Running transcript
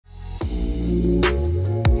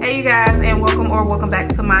Hey you guys, and welcome back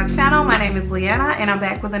to my channel. My name is Leanna and I'm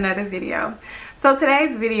back with another video. So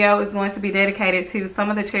today's video is going to be dedicated to some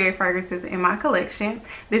of the cherry fragrances in my collection.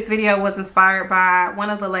 This video was inspired by one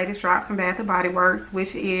of the latest drops from Bath & Body Works,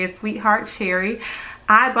 which is Sweetheart Cherry.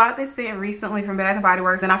 I bought this scent recently from Bath & Body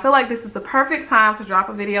Works, and I feel like this is the perfect time to drop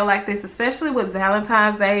a video like this, especially with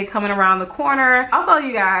Valentine's Day coming around the corner. Also,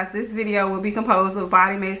 you guys, this video will be composed of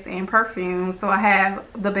body mist and perfumes, so I have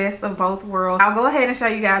the best of both worlds. I'll go ahead and show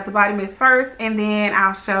you guys the body mist first, and then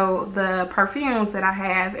I'll show the perfumes that I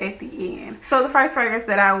have at the end. So the first fragrance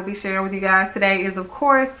that I will be sharing with you guys today is, of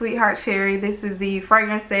course, Sweetheart Cherry. This is the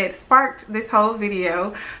fragrance that sparked this whole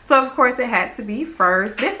video, so of course it had to be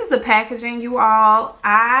first. This is the packaging, you all.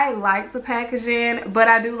 I like the packaging, but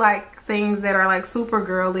I do like things that are like super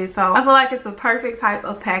girly, so I feel like it's the perfect type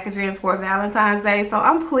of packaging for Valentine's Day. So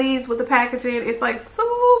I'm pleased with the packaging. It's like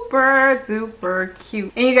super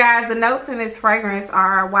cute. And you guys, the notes in this fragrance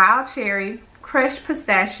are wild cherry, crushed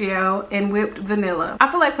pistachio, and whipped vanilla. I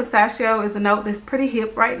feel like pistachio is a note that's pretty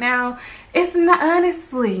hip right now. It's not,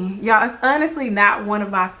 honestly, y'all, it's honestly not one of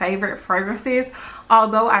my favorite fragrances,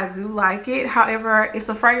 although I do like it. However, it's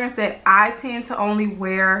a fragrance that I tend to only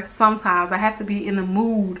wear sometimes. I have to be in the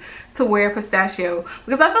mood to wear pistachio,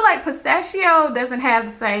 because I feel like pistachio doesn't have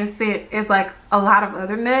the same scent as like a lot of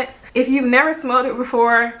other nuts. If you've never smelled it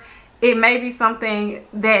before, it may be something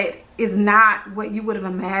that is not what you would have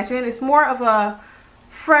imagined. It's more of a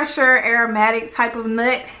fresher, aromatic type of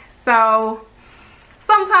nut. So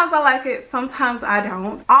sometimes I like it, sometimes I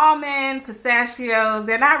don't. Almond, pistachios,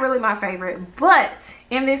 they're not really my favorite, but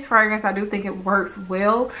in this fragrance, I do think it works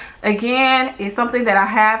well. Again, it's something that I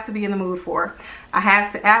have to be in the mood for. I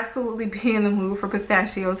have to absolutely be in the mood for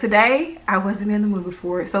pistachio. Today, I wasn't in the mood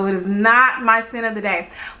for it, so it is not my scent of the day.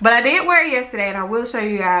 But I did wear it yesterday, and I will show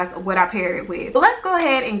you guys what I paired it with. But let's go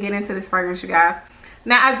ahead and get into this fragrance, you guys.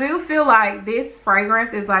 Now, I do feel like this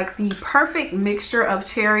fragrance is like the perfect mixture of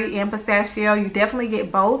cherry and pistachio. You definitely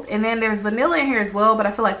get both. And then there's vanilla in here as well, but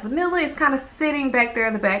I feel like vanilla is kind of sitting back there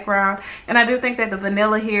in the background. And I do think that the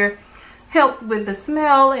vanilla here helps with the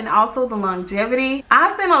smell and also the longevity.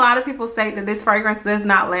 I've seen a lot of people state that this fragrance does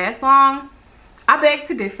not last long. I beg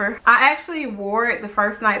to differ. I actually wore it the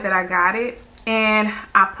first night that I got it, and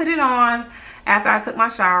I put it on after I took my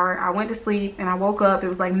shower. I went to sleep and I woke up. It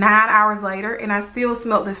was like 9 hours later, and I still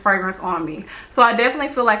smelled this fragrance on me. So I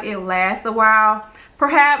definitely feel like it lasts a while.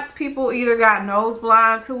 Perhaps people either got nose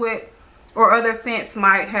blind to it, or other scents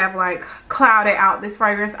might have like clouded out this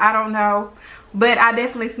fragrance. I don't know. But I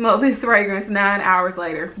definitely smelled this fragrance 9 hours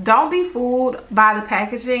later. Don't be fooled by the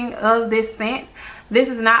packaging of this scent. This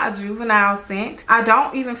is not a juvenile scent. I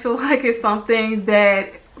don't even feel like it's something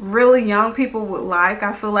that really young people would like.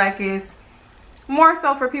 I feel like it's more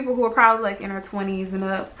so for people who are probably like in their 20s and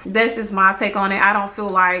up. That's just my take on it. I don't feel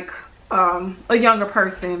like a younger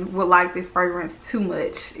person would like this fragrance too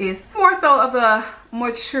much. It's more so of a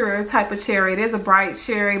mature type of cherry. It is a bright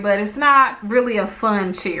cherry, but it's not really a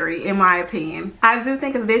fun cherry in my opinion. I do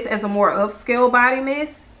think of this as a more upscale body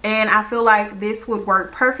mist, and I feel like this would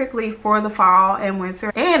work perfectly for the fall and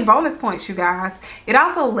winter. And bonus points, you guys, it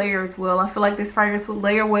also layers well. I feel like this fragrance would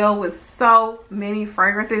layer well with so many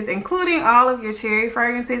fragrances, including all of your cherry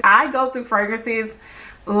fragrances. I go through fragrances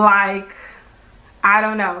like, I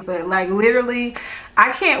don't know, but like literally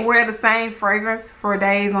I can't wear the same fragrance for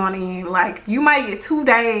days on end. Like, you might get 2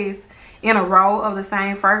 days in a row of the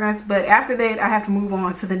same fragrance, but after that I have to move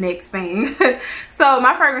on to the next thing. So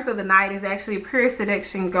my fragrance of the night is actually Pure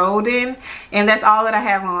Seduction Golden, and that's all that I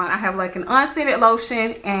have on. I have like an unscented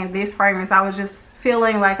lotion and this fragrance. I was just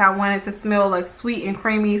feeling like I wanted to smell like sweet and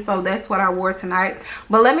creamy, so that's what I wore tonight.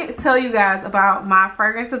 But let me tell you guys about my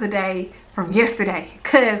fragrance of the day from yesterday,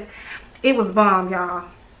 because it was bomb, y'all.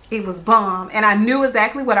 It was bomb. And I knew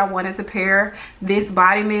exactly what I wanted to pair this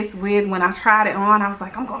body mist with. When I tried it on, I was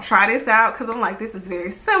like, I'm gonna try this out, because I'm like, this is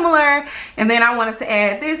very similar. And then I wanted to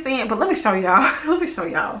add this in, but let me show y'all. Let me show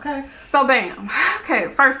y'all, okay? So bam. Okay,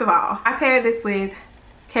 first of all, I paired this with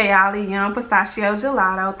Kayali Young Pistachio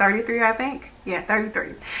Gelato, 33, I think. Yeah,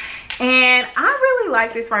 33. And I really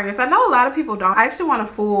like this fragrance. I know a lot of people don't. I actually want a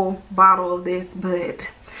full bottle of this,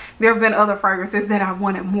 but there have been other fragrances that I've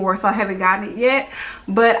wanted more, so I haven't gotten it yet.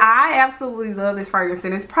 But I absolutely love this fragrance,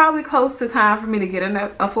 and it's probably close to time for me to get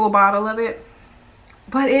a full bottle of it.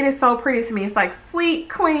 But it is so pretty to me. It's like sweet,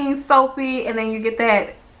 clean, soapy, and then you get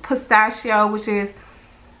that pistachio, which is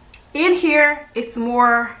in here. It's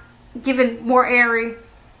more given more airy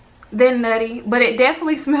than nutty, but it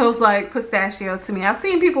definitely smells like pistachio to me. I've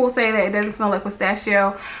seen people say that it doesn't smell like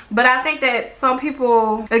pistachio, but I think that some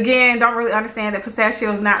people, again, don't really understand that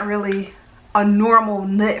pistachio is not really a normal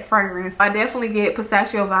nut fragrance. I definitely get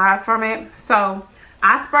pistachio vibes from it. So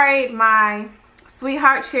I sprayed my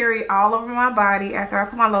Sweetheart Cherry all over my body after I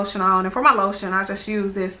put my lotion on. And for my lotion, I just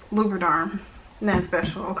use this Lubriderm. Nothing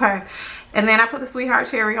special, okay? And then I put the Sweetheart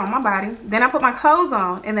Cherry on my body. Then I put my clothes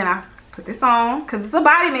on, and then I put this on because it's a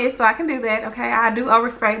body mist, so I can do that, okay? I do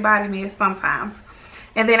overspray body mist sometimes.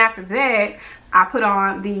 And then after that, I put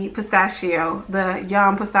on the pistachio, the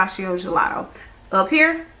Yum Pistachio Gelato, up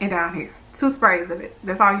here and down here. 2 sprays of it.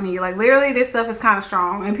 That's all you need. Like, literally, this stuff is kind of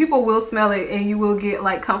strong, and people will smell it, and you will get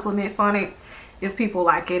like compliments on it if people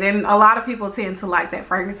like it. And a lot of people tend to like that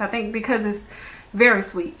fragrance, I think, because it's very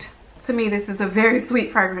sweet. To me, this is a very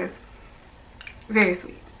sweet fragrance. Very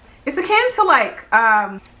sweet. It's akin to like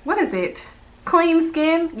what is it, Clean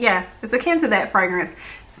Skin? Yeah, it's akin to that fragrance.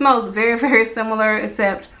 It smells very, very similar,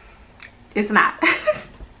 except it's not.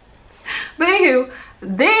 But anywho,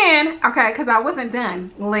 then, okay, because I wasn't done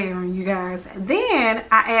layering, you guys, then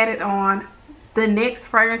I added on the next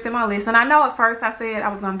fragrance in my list. And I know at first I said I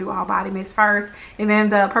was going to do all body mist first and then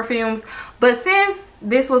the perfumes, but since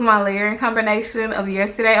this was my layering combination of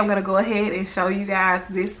yesterday, I'm going to go ahead and show you guys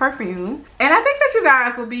this perfume. And I think that you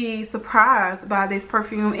guys will be surprised by this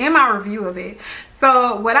perfume and my review of it.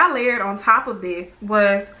 So what I layered on top of this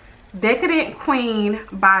was Decadent Queen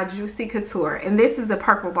by Juicy Couture, and this is the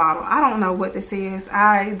purple bottle. I don't know what this is.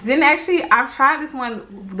 I've tried this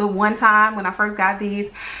one the one time when I first got these,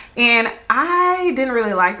 and I didn't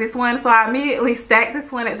really like this one, so I immediately stacked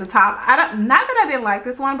this one at the top. Not that I didn't like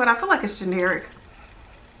this one, but I feel like it's generic.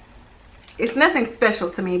 It's nothing special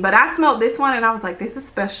to me, but I smelled this one and I was like, this is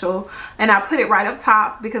special, and I put it right up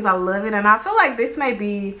top because I love it. And I feel like this may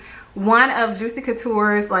be one of Juicy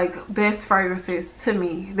Couture's like best fragrances to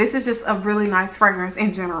me. This is just a really nice fragrance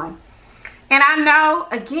in general. And I know,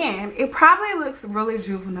 again, it probably looks really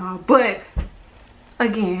juvenile, but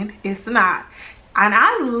again, it's not. And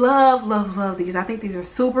I love, love, love these. I think these are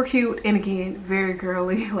super cute, and again, very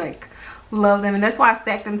girly. Like, love them, and that's why I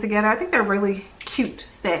stacked them together. I think they're really cute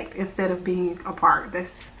stacked instead of being apart.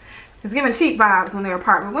 It's giving cheap vibes when they're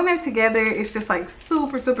apart, but when they're together, it's just like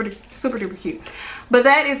super, super, super duper cute. But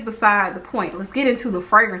that is beside the point. Let's get into the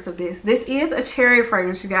fragrance of this. This is a cherry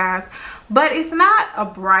fragrance, you guys, but it's not a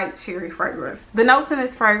bright cherry fragrance. The notes in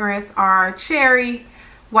this fragrance are cherry,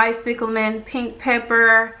 white cyclamen, pink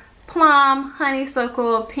pepper, plum,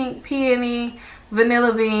 honeysuckle, pink peony,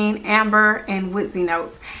 vanilla bean, amber, and woodsy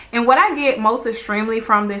notes. And what I get most extremely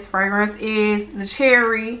from this fragrance is the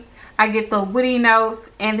cherry. I get the woody notes,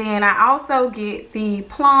 and then I also get the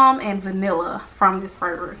plum and vanilla from this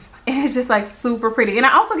fragrance. And it's just like super pretty. And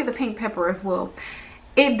I also get the pink pepper as well.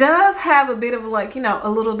 It does have a bit of like, you know, a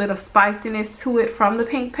little bit of spiciness to it from the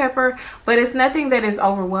pink pepper, but it's nothing that is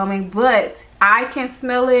overwhelming. But I can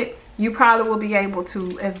smell it. You probably will be able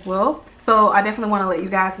to as well. So I definitely want to let you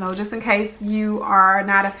guys know, just in case you are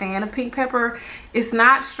not a fan of pink pepper. It's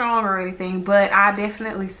not strong or anything, but I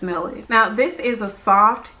definitely smell it. Now, this is a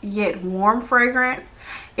soft yet warm fragrance.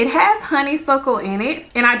 It has honeysuckle in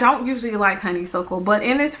it, and I don't usually like honeysuckle, but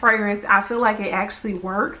in this fragrance, I feel like it actually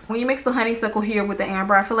works. When you mix the honeysuckle here with the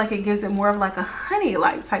amber, I feel like it gives it more of like a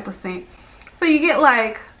honey-like type of scent. So you get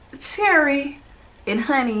like cherry and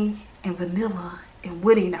honey and vanilla and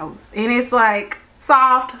woody notes, and it's like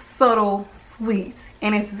soft, subtle, sweet,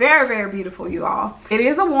 and it's very, very beautiful, you all. It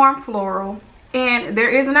is a warm floral, and there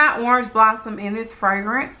is not orange blossom in this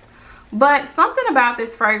fragrance, but something about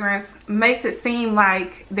this fragrance makes it seem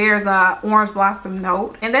like there's a orange blossom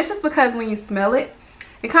note, and that's just because when you smell it,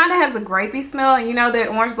 it kind of has a grapey smell, and you know that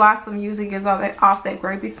orange blossom usually gives off that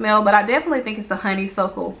grapey smell, but I definitely think it's the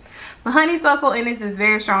honeysuckle. The honeysuckle in this is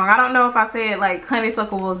very strong. I don't know if I said like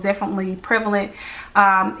honeysuckle was definitely prevalent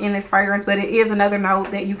in this fragrance, but it is another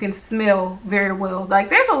note that you can smell very well. Like,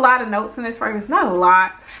 there's a lot of notes in this fragrance, not a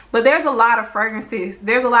lot, but there's a lot of fragrances.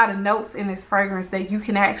 There's a lot of notes in this fragrance that you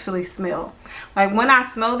can actually smell. Like, when I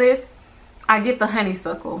smell this, I get the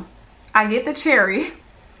honeysuckle, I get the cherry,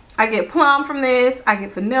 I get plum from this, I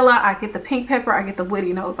get vanilla, I get the pink pepper, I get the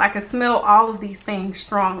woody notes. I can smell all of these things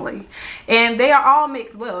strongly, and they are all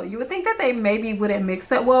mixed well. You would think that they maybe wouldn't mix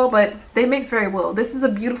that well, but they mix very well. This is a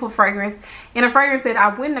beautiful fragrance, and a fragrance that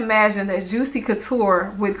I wouldn't imagine that Juicy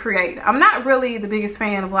Couture would create. I'm not really the biggest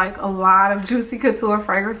fan of like a lot of Juicy Couture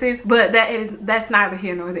fragrances, but that's neither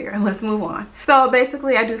here nor there. Let's move on. So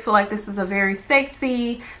basically, I do feel like this is a very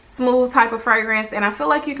sexy, smooth type of fragrance, and I feel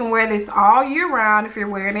like you can wear this all year round if you're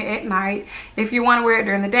wearing it at night. If you want to wear it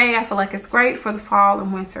during the day, I feel like it's great for the fall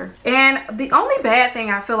and winter. And the only bad thing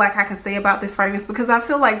I feel like I can say about this fragrance, because I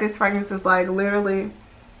feel like this fragrance is like literally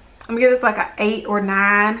I'm gonna give this like an 8 or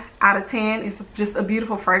 9 out of 10. It's just a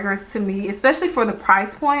beautiful fragrance to me, especially for the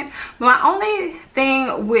price point. But my only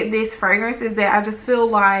thing with this fragrance is that I just feel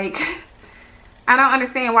like I don't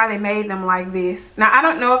understand why they made them like this. Now, I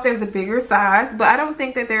don't know if there's a bigger size, but I don't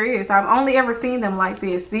think that there is. I've only ever seen them like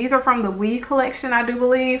this. These are from the We collection, I do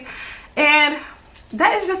believe. And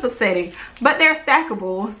that is just upsetting. But they're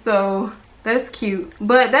stackable, so that's cute.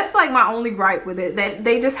 But that's like my only gripe with it, that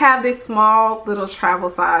they just have this small little travel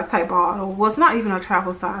size type bottle. Well, it's not even a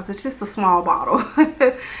travel size. It's just a small bottle.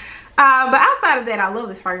 But outside of that, I love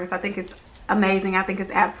this fragrance. I think it's amazing. I think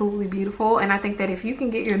it's absolutely beautiful, and I think that if you can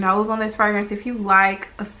get your nose on this fragrance, if you like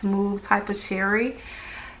a smooth type of cherry,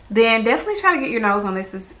 then definitely try to get your nose on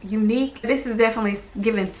this. It's unique. This is definitely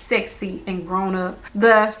giving sexy and grown up.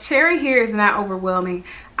 The cherry here is not overwhelming.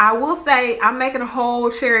 I will say I'm making a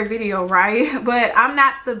whole cherry video, right? But I'm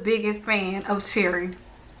not the biggest fan of cherry.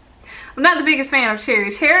 I'm not the biggest fan of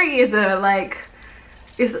cherry. Cherry is a like,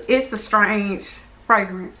 it's a strange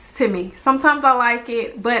fragrance to me. Sometimes I like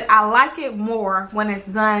it, but I like it more when it's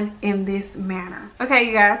done in this manner. Okay,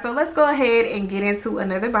 you guys, so let's go ahead and get into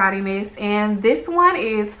another body mist, and this one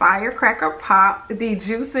is Firecracker Pop. The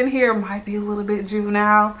juice in here might be a little bit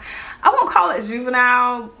juvenile. I won't call it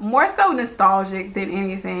juvenile, more so nostalgic than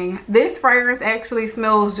anything. This fragrance actually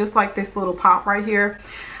smells just like this little pop right here.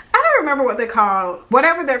 I don't remember what they're called.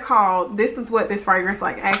 Whatever they're called, this is what this fragrance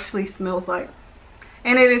like actually smells like.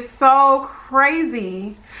 And it is so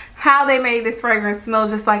crazy how they made this fragrance smell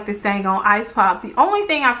just like this dang on ice pop. The only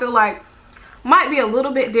thing I feel like might be a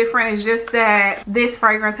little bit different is just that this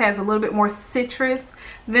fragrance has a little bit more citrus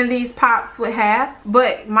than these pops would have.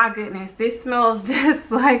 But my goodness, this smells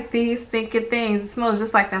just like these stinking things. It smells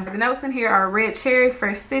just like them. The notes in here are red cherry,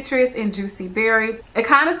 fresh citrus, and juicy berry. It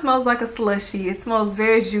kind of smells like a slushy. It smells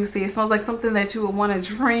very juicy. It smells like something that you would want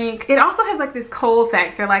to drink. It also has like this cold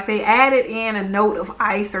factor, like they added in a note of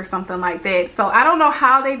ice or something like that. So I don't know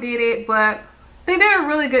how they did it, but they did a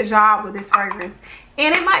really good job with this fragrance.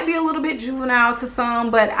 And it might be a little bit juvenile to some,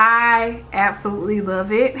 but I absolutely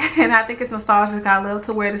love it. And I think it's nostalgic. I love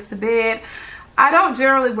to wear this to bed. I don't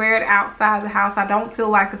generally wear it outside the house. I don't feel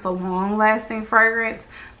like it's a long-lasting fragrance,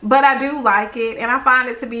 but I do like it, and I find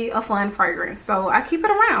it to be a fun fragrance. So I keep it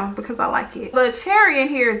around because I like it. The cherry in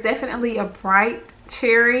here is definitely a bright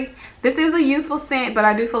cherry. This is a youthful scent, but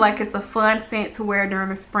I do feel like it's a fun scent to wear during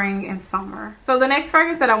the spring and summer. So the next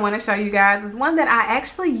fragrance that I want to show you guys is one that I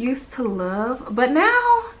actually used to love, but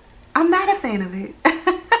now I'm not a fan of it.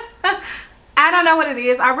 I don't know what it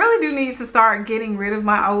is. I really do need to start getting rid of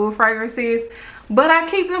my old fragrances, but I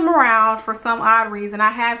keep them around for some odd reason.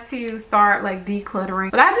 I have to start like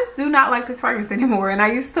decluttering, but I just do not like this fragrance anymore, and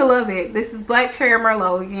I used to love it. This is Black Cherry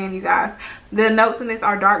Merlot again, you guys. The notes in this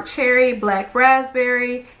are dark cherry, black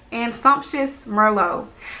raspberry, and sumptuous Merlot.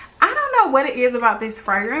 I don't know what it is about this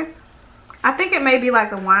fragrance. I think it may be like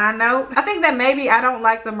the wine note. I think that maybe I don't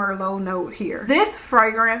like the Merlot note here. This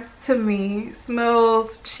fragrance to me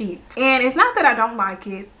smells cheap. And it's not that I don't like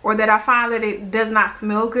it or that I find that it does not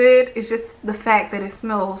smell good. It's just the fact that it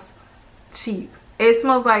smells cheap. It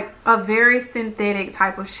smells like a very synthetic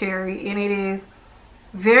type of cherry, and it is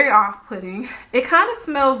very off-putting. It kind of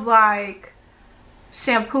smells like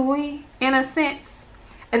shampoo-y in a sense.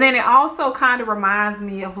 And then it also kind of reminds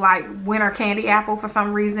me of like winter candy apple for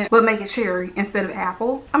some reason, but make it cherry instead of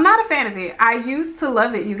apple. I'm not a fan of it. I used to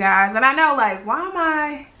love it, you guys. And I know, like, why am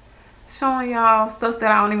I showing y'all stuff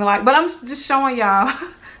that I don't even like? But I'm just showing y'all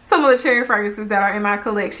some of the cherry fragrances that are in my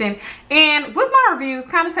collection. And with my reviews,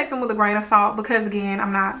 kind of take them with a grain of salt because, again,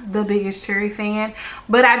 I'm not the biggest cherry fan.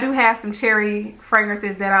 But I do have some cherry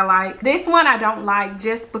fragrances that I like. This one I don't like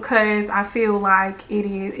just because I feel like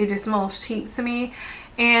it just smells cheap to me.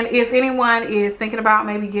 And if anyone is thinking about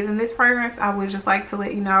maybe getting this fragrance, I would just like to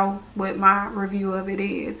let you know what my review of it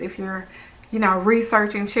is. If you're, you know,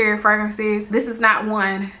 researching cherry fragrances, this is not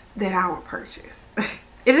one that I would purchase.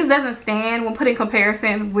 It just doesn't stand when put in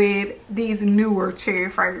comparison with these newer cherry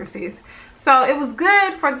fragrances. So it was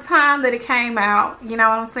good for the time that it came out, you know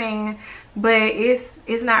what I'm saying? But it's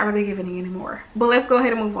not really giving it anymore. But let's go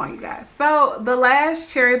ahead and move on, you guys. So the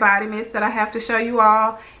last cherry body mist that I have to show you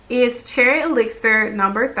all is Cherry Elixir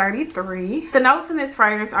number 33. The notes in this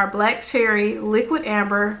fragrance are black cherry, liquid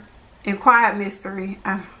amber, and quiet mystery.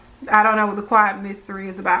 I don't know what the quiet mystery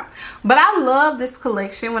is about. But I love this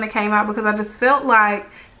collection when it came out because I just felt like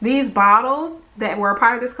these bottles that were a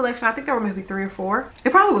part of this collection, I think there were maybe 3 or 4.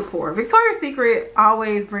 It probably was 4. Victoria's Secret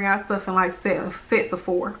always bring out stuff in like sets of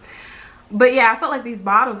 4. But yeah, I felt like these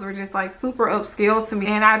bottles were just like super upscale to me,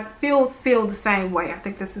 and I still feel the same way. I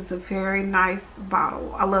think this is a very nice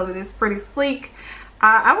bottle. I love it. It's pretty sleek.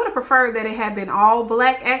 I would have preferred that it had been all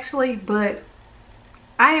black actually, but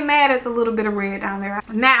I ain't mad at the little bit of red down there.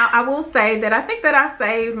 Now, I will say that I think that I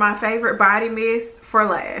saved my favorite body mist for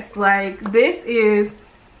last. Like, this is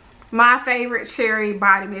my favorite cherry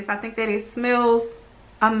body mist. I think that it smells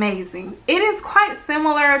amazing. It is quite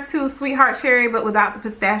similar to Sweetheart Cherry, but without the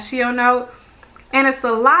pistachio note. And it's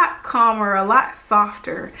a lot calmer, a lot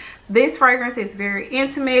softer. This fragrance is very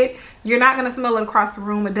intimate. You're not going to smell it across the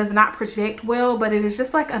room. It does not project well, but it is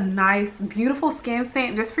just like a nice, beautiful skin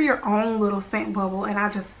scent just for your own little scent bubble. And I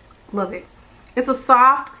just love it. It's a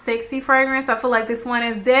soft, sexy fragrance. I feel like this one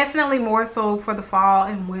is definitely more so for the fall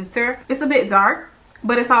and winter. It's a bit dark,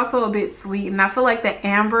 but it's also a bit sweet. And I feel like the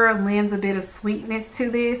amber lends a bit of sweetness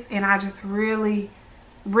to this. And I just really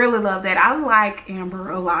love that. I like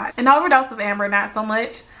amber a lot. An overdose of amber, not so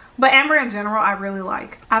much, but amber in general I really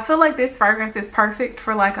like. I feel like this fragrance is perfect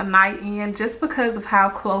for like a night in, just because of how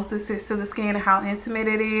close it sits to the skin and how intimate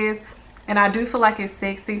it is. And I do feel like it's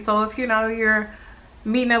sexy. So if you know you're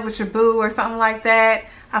meeting up with your boo or something like that,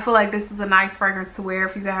 I feel like this is a nice fragrance to wear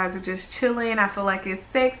if you guys are just chilling. I feel like it's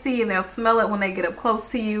sexy and they'll smell it when they get up close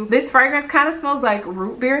to you. This fragrance kind of smells like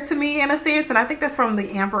root beer to me in a sense, and I think that's from the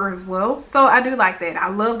amber as well. So I do like that. I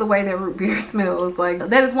love the way that root beer smells. Like,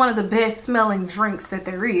 that is one of the best smelling drinks that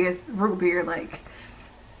there is, root beer. Like,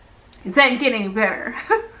 it doesn't get any better.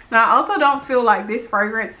 Now, I also don't feel like this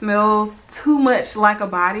fragrance smells too much like a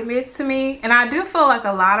body mist to me. And I do feel like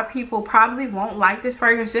a lot of people probably won't like this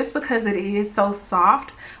fragrance just because it is so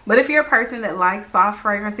soft. But if you're a person that likes soft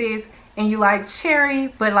fragrances and you like cherry,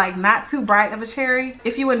 but like not too bright of a cherry,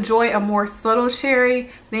 if you enjoy a more subtle cherry,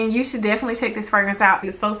 then you should definitely check this fragrance out.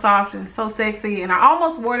 It's so soft and so sexy. And I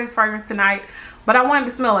almost wore this fragrance tonight, but I wanted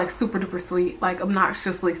to smell like super duper sweet, like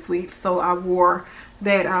obnoxiously sweet. So I wore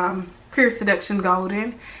that Pure Seduction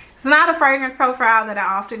Golden. It's not a fragrance profile that I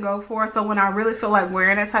often go for, so when I really feel like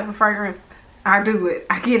wearing that type of fragrance, I do it.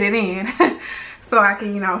 I get it in so I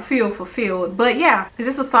can, you know, feel fulfilled. But yeah, it's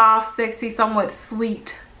just a soft, sexy, somewhat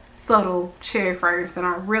sweet, subtle cherry fragrance, and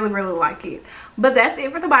I really like it. But that's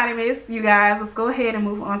it for the body mist, you guys. Let's go ahead and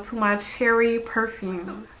move on to my cherry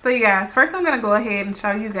perfume. So you guys, first I'm going to go ahead and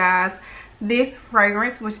show you guys this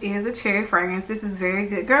fragrance, which is a cherry fragrance. This is Very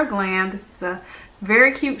Good Girl Glam. This is a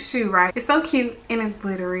very cute shoe, right? It's so cute and it's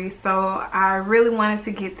glittery, so I really wanted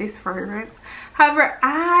to get this fragrance. However,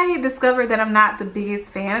 I discovered that I'm not the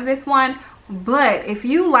biggest fan of this one, but if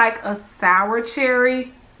you like a sour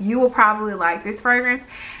cherry, you will probably like this fragrance.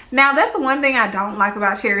 Now, that's the one thing I don't like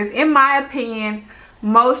about cherries. In my opinion,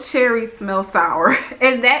 most cherries smell sour,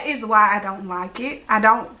 and that is why I don't like it. I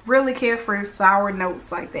don't really care for sour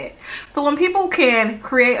notes like that. So when people can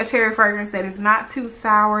create a cherry fragrance that is not too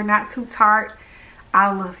sour, not too tart, I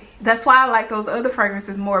love it. That's why I like those other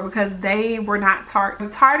fragrances more, because they were not tart. The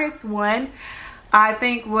tartest one I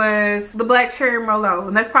think was the Black Cherry Merlot,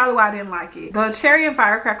 and that's probably why I didn't like it. The Cherry and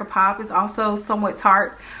Firecracker Pop is also somewhat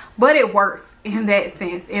tart, but it works in that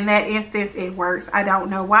sense. In that instance, it works. I don't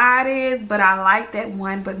know why it is, but I like that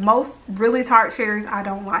one. But most really tart cherries I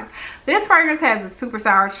don't like. This fragrance has a super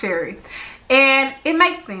sour cherry, and it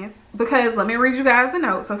makes sense because let me read you guys the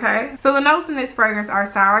notes, okay? So the notes in this fragrance are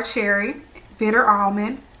sour cherry, bitter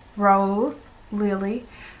almond, rose, lily,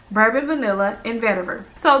 bourbon vanilla, and vetiver.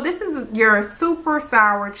 So this is your super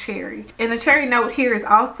sour cherry, and the cherry note here is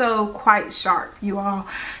also quite sharp, you all.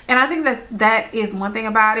 And I think that is one thing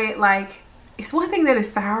about it. Like, it's one thing that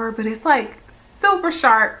is sour, but it's like super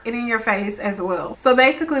sharp and in your face as well. So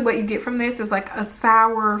basically what you get from this is like a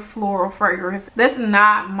sour floral fragrance. That's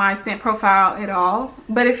not my scent profile at all,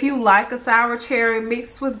 but if you like a sour cherry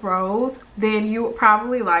mixed with rose, then you would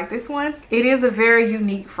probably like this one. It is a very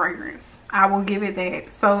unique fragrance, I will give it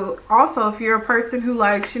that. So also, if you're a person who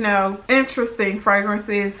likes, you know, interesting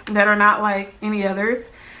fragrances that are not like any others,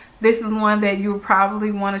 this is one that you would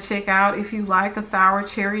probably want to check out if you like a sour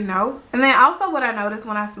cherry note. And then also what I noticed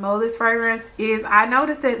when I smell this fragrance is I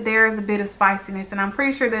noticed that there is a bit of spiciness, and I'm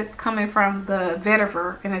pretty sure that's coming from the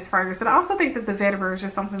vetiver in this fragrance. And I also think that the vetiver is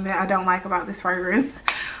just something that I don't like about this fragrance.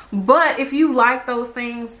 But if you like those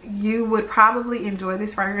things, you would probably enjoy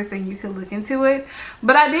this fragrance and you could look into it.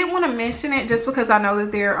 But I did want to mention it just because I know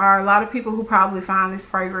that there are a lot of people who probably find this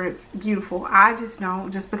fragrance beautiful. I just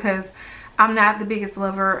don't, just because I'm not the biggest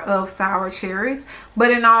lover of sour cherries. But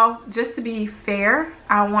in all, just to be fair,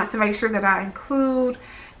 I want to make sure that I include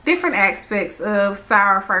different aspects of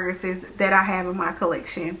sour fragrances that I have in my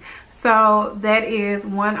collection. So that is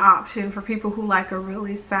one option for people who like a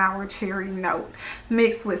really sour cherry note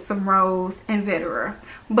mixed with some rose and vetiver.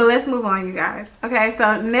 But let's move on, you guys. Okay,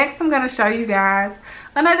 so next I'm going to show you guys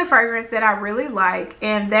another fragrance that I really like,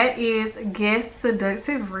 and that is Guess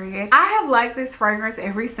Seductive Red. I have liked this fragrance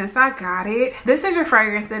ever since I got it. This is your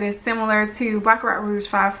fragrance that is similar to Baccarat Rouge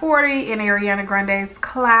 540 and Ariana Grande's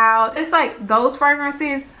Cloud. It's like those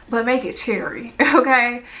fragrances, but make it cherry,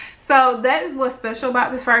 okay? So that is what's special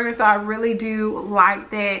about this fragrance. So I really do like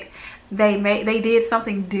that they did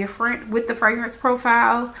something different with the fragrance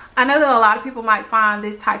profile. I know that a lot of people might find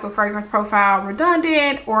this type of fragrance profile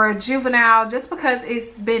redundant or juvenile just because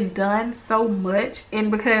it's been done so much, and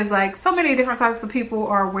because like so many different types of people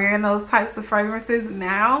are wearing those types of fragrances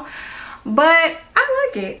now. But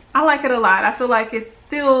I like it. I like it a lot. I feel like it's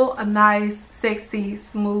still a nice, sexy,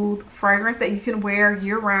 smooth fragrance that you can wear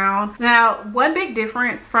year round. Now, one big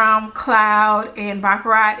difference from Cloud and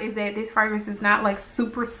Baccarat is that this fragrance is not like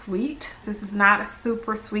super sweet. This is not a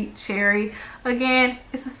super sweet cherry. Again,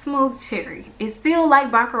 it's a smooth cherry. It's still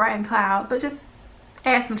like Baccarat and Cloud, but just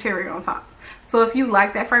add some cherry on top. So if you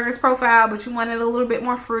like that fragrance profile but you want it a little bit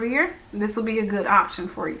more fruitier, this will be a good option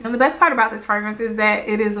for you. And the best part about this fragrance is that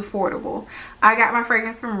it is affordable. I got my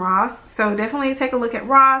fragrance from Ross, so definitely take a look at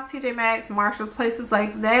Ross, TJ Maxx, Marshalls, places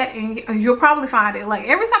like that, and you'll probably find it. Like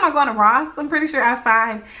every time I go to Ross, I'm pretty sure I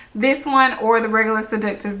find this one or the regular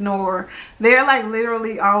Seductive Noir. They're like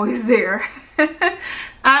literally always there.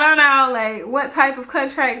 I don't know like what type of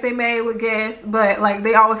contract they made with Guess, but like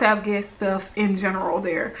they always have Guess stuff in general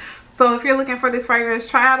there. So if you're looking for this fragrance,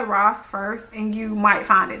 try out a Ross first and you might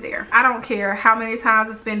find it there. I don't care how many times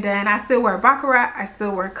it's been done. I still wear Baccarat, I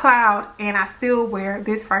still wear Cloud, and I still wear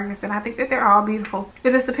this fragrance, and I think that they're all beautiful.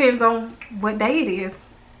 It just depends on what day it is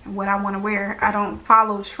and what I want to wear. I don't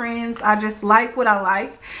follow trends. I just like what I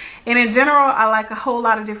like. And in general, I like a whole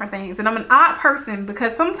lot of different things. And I'm an odd person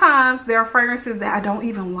because sometimes there are fragrances that I don't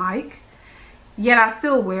even like, yet I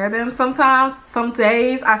still wear them. Sometimes, some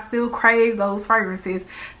days, I still crave those fragrances.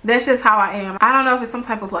 That's just how I am. I don't know if it's some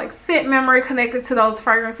type of like scent memory connected to those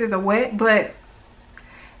fragrances or what, but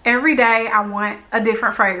every day I want a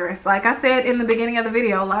different fragrance. Like I said in the beginning of the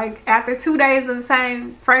video, like after 2 days of the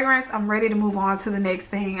same fragrance, I'm ready to move on to the next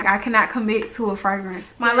thing. I cannot commit to a fragrance.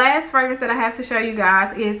 My last fragrance that I have to show you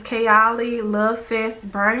guys is Kayali Love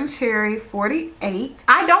Fest Burning Cherry 48.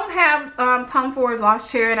 I don't have Tom Ford's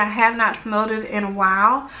Lost Cherry, and I have not smelled it in a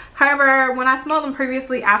while. However, when I smelled them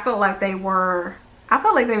previously, I felt like they were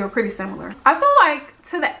pretty similar. I feel like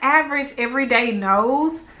to the average everyday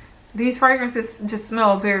nose, these fragrances just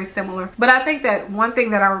smell very similar. But I think that one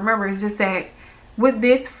thing that I remember is just that with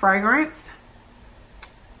this fragrance,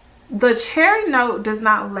 the cherry note does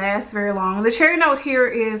not last very long. The cherry note here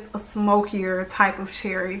is a smokier type of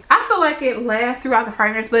cherry. I feel like it lasts throughout the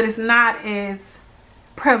fragrance, but it's not as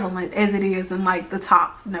prevalent as it is in like the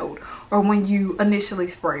top note or when you initially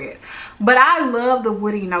spray it. But I love the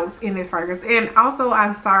woody notes in this fragrance. And also,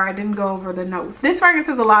 I'm sorry I didn't go over the notes. This fragrance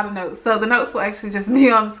has a lot of notes, so the notes will actually just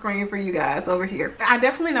be on the screen for you guys over here. I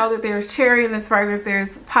definitely know that there's cherry in this fragrance.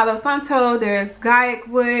 There's Palo Santo, there's Gaiac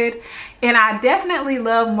wood, and I definitely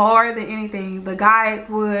love more than anything the Gaiac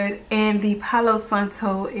wood and the Palo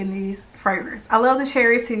Santo in these fragrances. I love the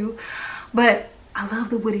cherry too, but I love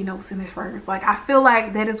the woody notes in this fragrance. Like I feel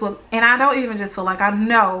like that is what, and I don't even just feel like, I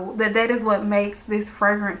know that that is what makes this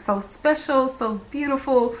fragrance so special, so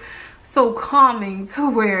beautiful, so calming to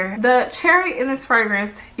wear. The cherry in this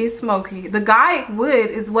fragrance is smoky. The Gaiac wood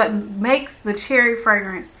is what makes the cherry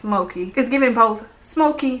fragrance smoky. It's giving both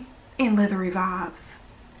smoky and leathery vibes.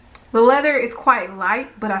 The leather is quite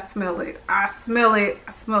light, but I smell it. I smell it.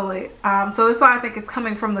 I smell it. So that's why I think it's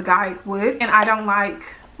coming from the Gaiac wood, and I don't like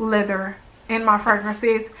leather in my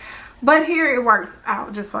fragrances, but here it works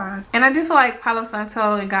out just fine. And I do feel like Palo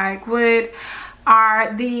Santo and Gaiac wood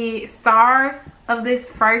are the stars of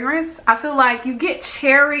this fragrance. I feel like you get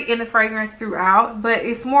cherry in the fragrance throughout, but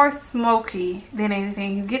it's more smoky than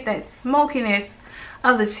anything. You get that smokiness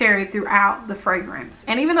of the cherry throughout the fragrance.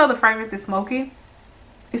 And even though the fragrance is smoky,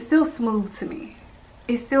 it's still smooth to me.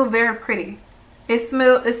 It's still very pretty. It's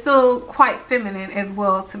still quite feminine as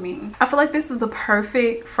well to me. I feel like this is the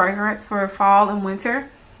perfect fragrance for fall and winter.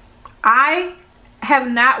 I have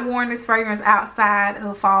not worn this fragrance outside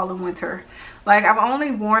of fall and winter. Like I've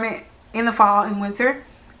only worn it in the fall and winter,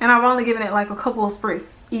 and I've only given it like a couple of spritz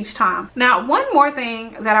each time. Now, one more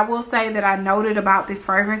thing that I will say that I noted about this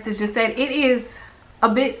fragrance is just that it is a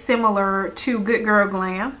bit similar to Good Girl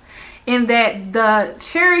Glam in that the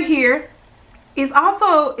cherry here is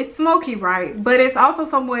also, it's smoky, right? But it's also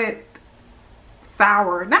somewhat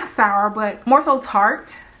sour. Not sour, but more so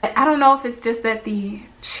tart. I don't know if it's just that the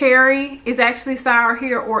cherry is actually sour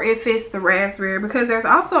here or if it's the raspberry, because there's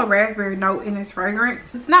also a raspberry note in this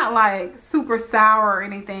fragrance. It's not like super sour or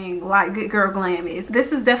anything like Good Girl Glam is.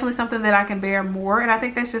 This is definitely something that I can bear more, and I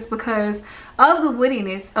think that's just because of the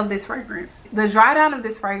woodiness of this fragrance. The dry down of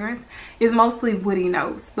this fragrance is mostly woody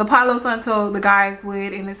notes. The Palo Santo, the Guy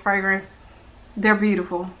wood in this fragrance, they're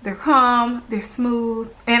beautiful. They're calm, they're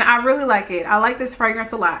smooth, and I really like it. I like this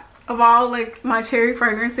fragrance a lot. Of all like my cherry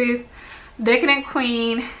fragrances, Decadent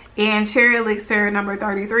Queen and Cherry Elixir number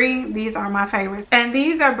 33, these are my favorites, and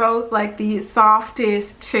these are both like the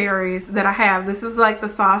softest cherries that I have. This is like the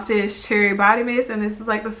softest cherry body mist, and this is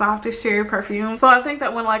like the softest cherry perfume. So I think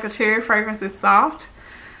that when like a cherry fragrance is soft,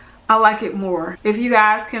 I like it more. If you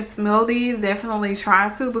guys can smell these, definitely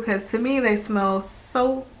try to, because to me they smell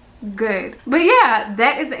so good. But yeah,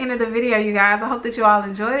 that is the end of the video, you guys. I hope that you all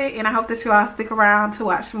enjoyed it, and I hope that you all stick around to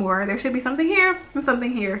watch more. There should be something here and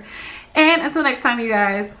something here. And until next time, you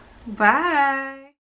guys, bye.